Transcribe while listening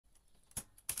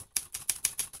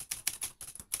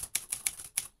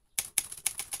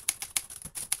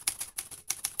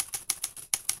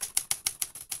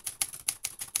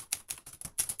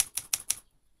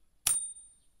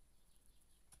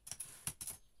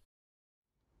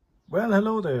Well,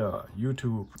 hello there,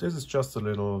 YouTube. This is just a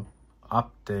little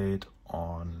update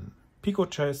on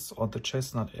Picochess on the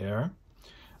Chessnut Air.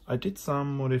 I did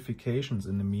some modifications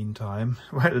in the meantime.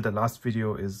 Well, the last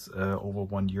video is over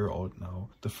 1 year old now.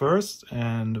 The first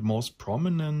and most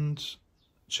prominent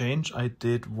change I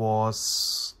did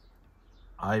was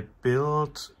I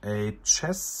built a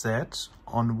chess set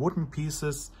on wooden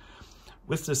pieces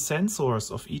with the sensors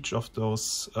of each of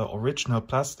those original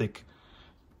plastic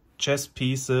chess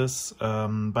pieces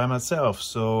by myself.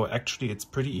 So actually it's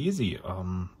pretty easy.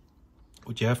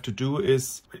 What you have to do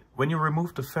is, when you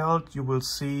remove the felt, you will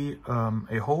see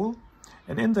a hole,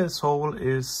 and in this hole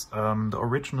is the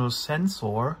original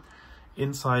sensor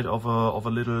inside of a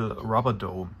little rubber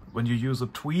dome. When you use a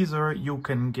tweezer, you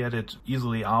can get it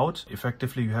easily out.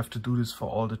 Effectively, you have to do this for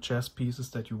all the chess pieces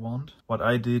that you want. What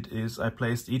I did is I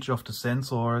placed each of the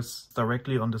sensors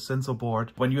directly on the sensor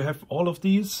board. When you have all of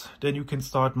these, then you can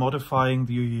start modifying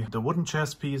the wooden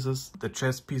chess pieces. The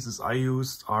chess pieces I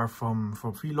used are from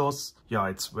Philos. Yeah,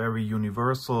 it's very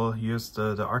universal. Here's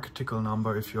the architectural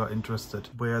number if you are interested,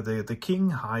 where the king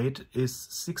height is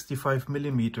 65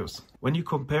 millimeters. When you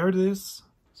compare this,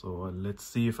 so let's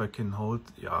see if I can hold,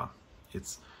 yeah,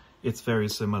 it's very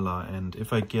similar. And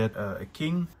if I get a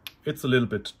king, it's a little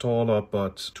bit taller,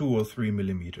 but 2 or 3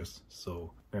 millimeters.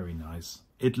 So very nice.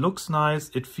 It looks nice,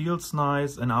 it feels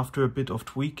nice, and after a bit of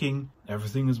tweaking,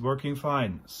 everything is working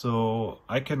fine. So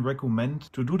I can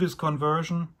recommend to do this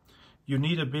conversion. You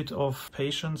need a bit of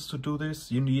patience to do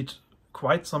this. You need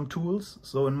quite some tools.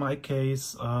 So in my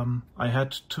case, I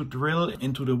had to drill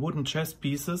into the wooden chess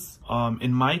pieces.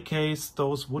 In my case,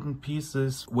 those wooden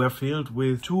pieces were filled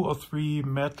with 2 or 3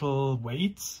 metal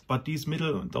weights, but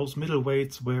those middle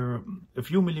weights were a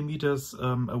few millimeters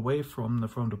away from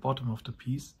the bottom of the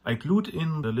piece. I glued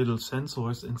in the little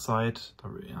sensors inside.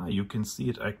 Yeah, you can see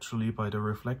it actually by the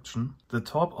reflection. The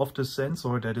top of the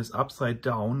sensor that is upside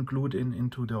down, glued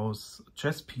into those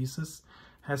chess pieces,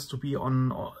 has to be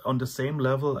on the same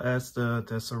level as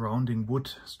the surrounding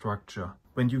wood structure.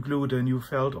 When you glue the new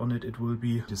felt on it, it will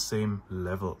be the same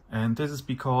level. And this is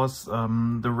because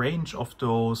the range of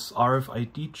those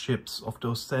RFID chips, of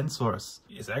those sensors,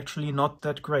 is actually not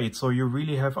that great. So you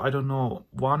really have, I don't know,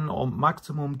 1 or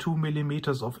maximum 2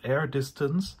 millimeters of air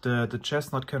distance. The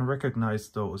Chessnut can recognize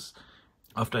those.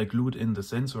 After I glued in the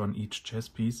sensor on each chess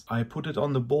piece, I put it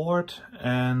on the board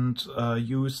and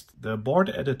used the board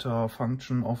editor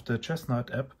function of the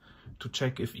Chessnut app to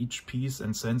check if each piece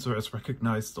and sensor is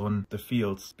recognized on the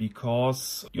fields.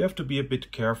 Because you have to be a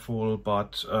bit careful,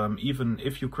 but even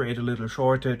if you create a little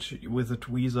shortage with a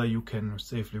tweezer, you can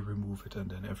safely remove it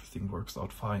and then everything works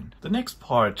out fine. The next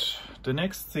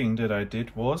thing that I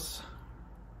did was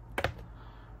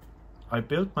I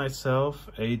built myself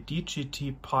a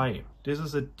DGT Pi. This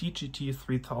is a DGT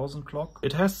 3000 clock.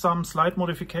 It has some slight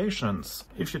modifications.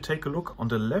 If you take a look on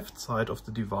the left side of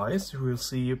the device, you will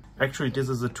see, actually this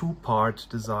is a 2-part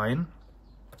design.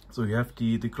 So you have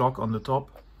the clock on the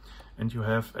top, and you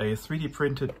have a 3D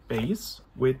printed base,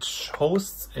 which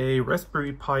hosts a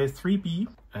Raspberry Pi 3B.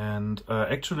 And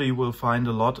actually you will find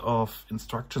a lot of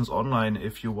instructions online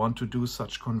if you want to do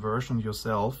such conversion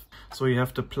yourself. So you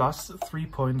have the plus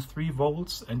 3.3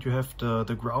 volts and you have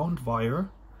the ground wire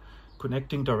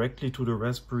connecting directly to the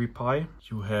Raspberry Pi.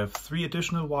 You have 3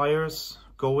 additional wires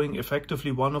going.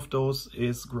 Effectively, one of those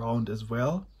is ground as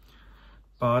well.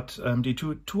 But the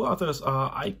two others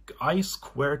are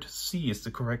I2C is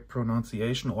the correct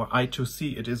pronunciation, or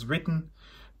I2C. It is written.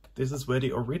 This is where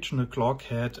the original clock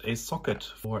had a socket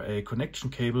for a connection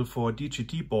cable for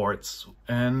DGT boards.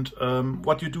 And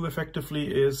what you do effectively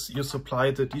is you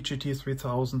supply the DGT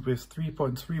 3000 with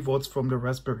 3.3 volts from the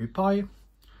Raspberry Pi.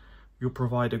 You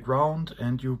provide a ground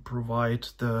and you provide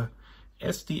the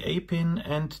SDA pin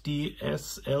and the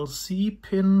SLC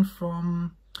pin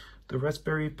from the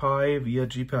Raspberry Pi via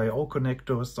GPIO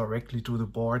connectors directly to the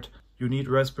board. You need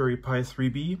Raspberry Pi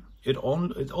 3B. It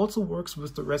also works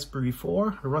with the Raspberry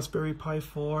 4. The Raspberry Pi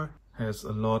 4 has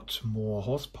a lot more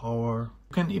horsepower.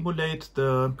 You can emulate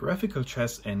the graphical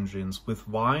chess engines with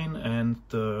Wine and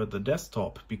the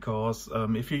desktop, because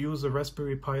if you use a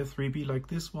Raspberry Pi 3B like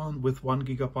this one with 1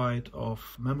 GB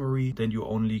of memory, then you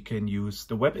only can use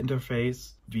the web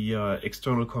interface via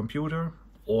external computer.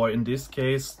 Or in this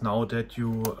case, now that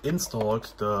you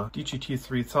installed the DGT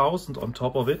 3000 on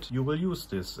top of it, you will use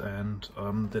this. And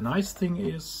the nice thing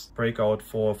is breakout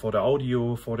for the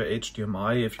audio, for the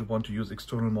HDMI, if you want to use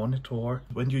external monitor.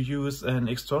 When you use an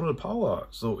external power,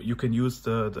 so you can use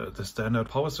the standard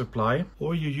power supply,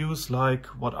 or you use like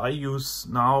what I use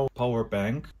now, power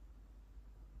bank.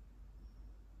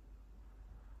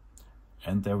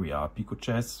 And there we are,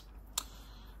 Picochess.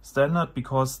 Standard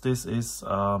because this is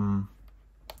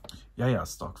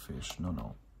Stockfish.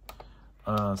 No.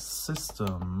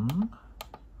 System.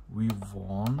 We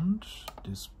want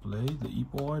display. The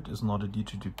e-board is not a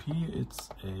DGT Pi, it's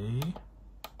a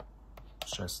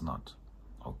Chessnut.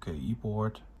 Okay,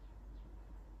 e-board.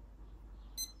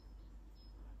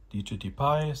 DGT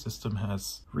Pi. System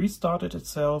has restarted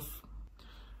itself.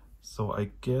 So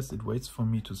I guess it waits for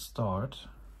me to start.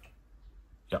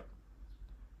 Yeah.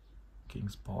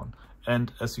 King's pawn.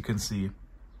 And as you can see,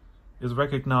 is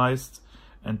recognized,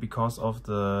 and because of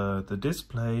the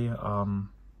display,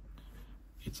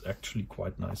 it's actually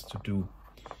quite nice to do.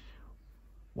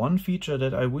 One feature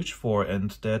that I wish for and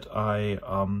that I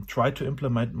tried to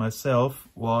implement myself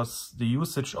was the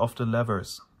usage of the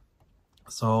levers.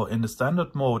 So in the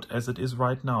standard mode, as it is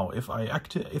right now, if I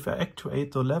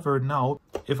activate the lever now,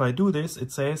 if I do this,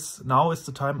 it says now is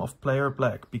the time of player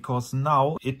black, because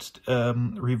now it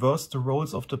reversed the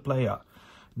roles of the player.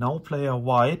 Now player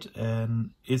white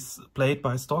is played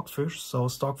by Stockfish, so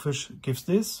Stockfish gives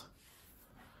this.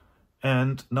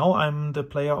 And now I'm the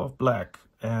player of black,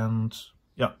 and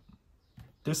yeah,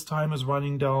 this time is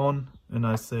running down, and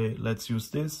I say, let's use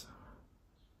this.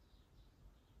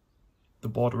 The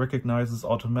board recognizes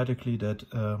automatically that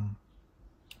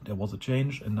there was a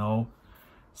change, and now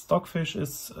Stockfish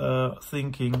is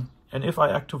thinking. And if I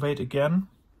activate again,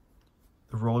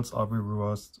 the roles are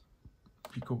reversed.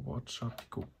 Picochess,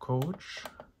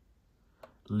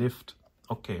 lift.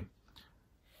 Okay,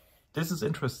 this is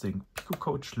interesting.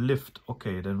 Picochess lift.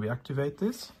 Okay, then we activate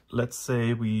this. Let's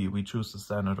say we choose the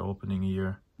standard opening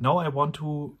here. Now I want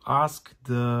to ask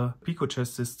the Picochess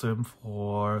system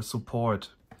for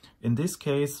support. In this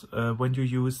case, when you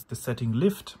use the setting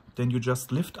lift, then you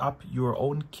just lift up your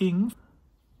own king.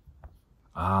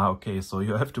 Okay, so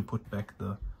you have to put back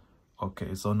the...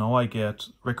 Okay, so now I get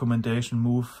recommendation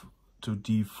move to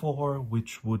d4,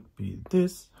 which would be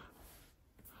this,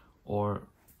 or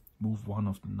move one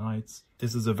of the knights.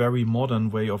 This is a very modern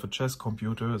way of a chess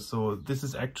computer, so this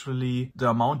is actually the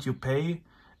amount you pay.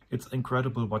 It's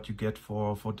incredible what you get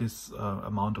for this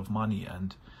amount of money,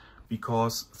 and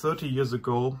because 30 years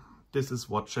ago, this is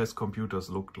what chess computers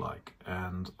looked like.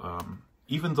 And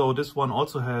even though this one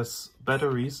also has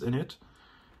batteries in it,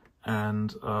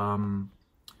 and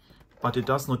but it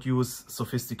does not use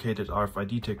sophisticated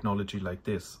RFID technology like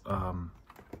this.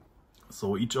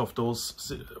 So each of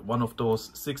those, one of those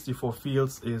 64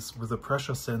 fields is with a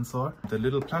pressure sensor. The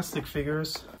little plastic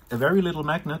figures, a very little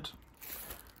magnet.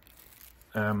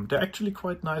 They're actually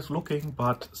quite nice looking,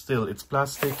 but still it's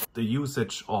plastic. The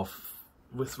usage of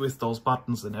with those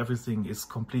buttons and everything is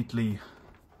completely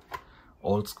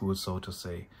old school, so to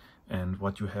say. And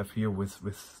what you have here with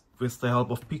the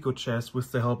help of Picochess,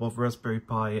 with the help of Raspberry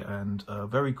Pi and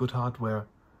very good hardware,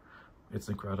 it's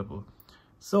incredible.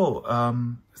 So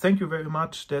thank you very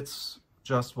much. That's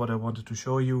just what I wanted to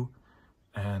show you,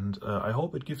 and I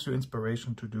hope it gives you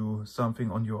inspiration to do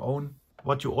something on your own.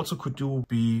 What you also could do would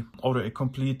be order a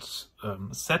complete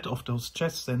set of those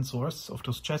chess sensors, of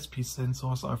those chess piece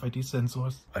sensors, RFID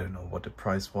sensors. I don't know what the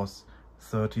price was,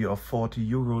 30 or 40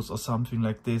 euros or something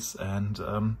like this. And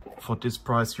for this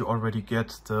price you already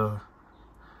get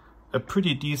a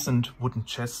pretty decent wooden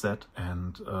chess set,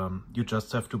 and you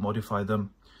just have to modify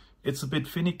them. It's a bit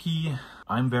finicky.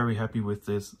 I'm very happy with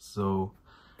this. So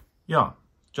yeah,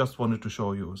 just wanted to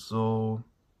show you. So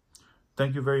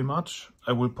thank you very much.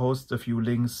 I will post a few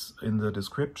links in the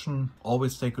description.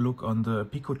 Always take a look on the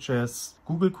Picochess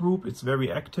Google group. It's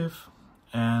very active.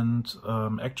 And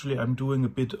actually I'm doing a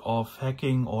bit of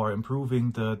hacking or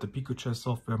improving the Picochess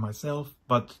software myself.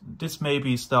 But this may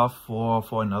be stuff for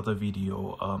another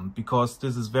video, because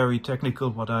this is very technical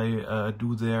what I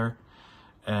do there.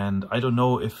 And I don't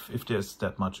know if there's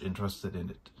that much interested in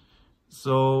it.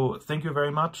 So thank you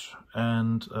very much,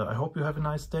 and I hope you have a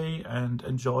nice day and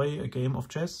enjoy a game of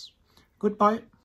chess. Goodbye.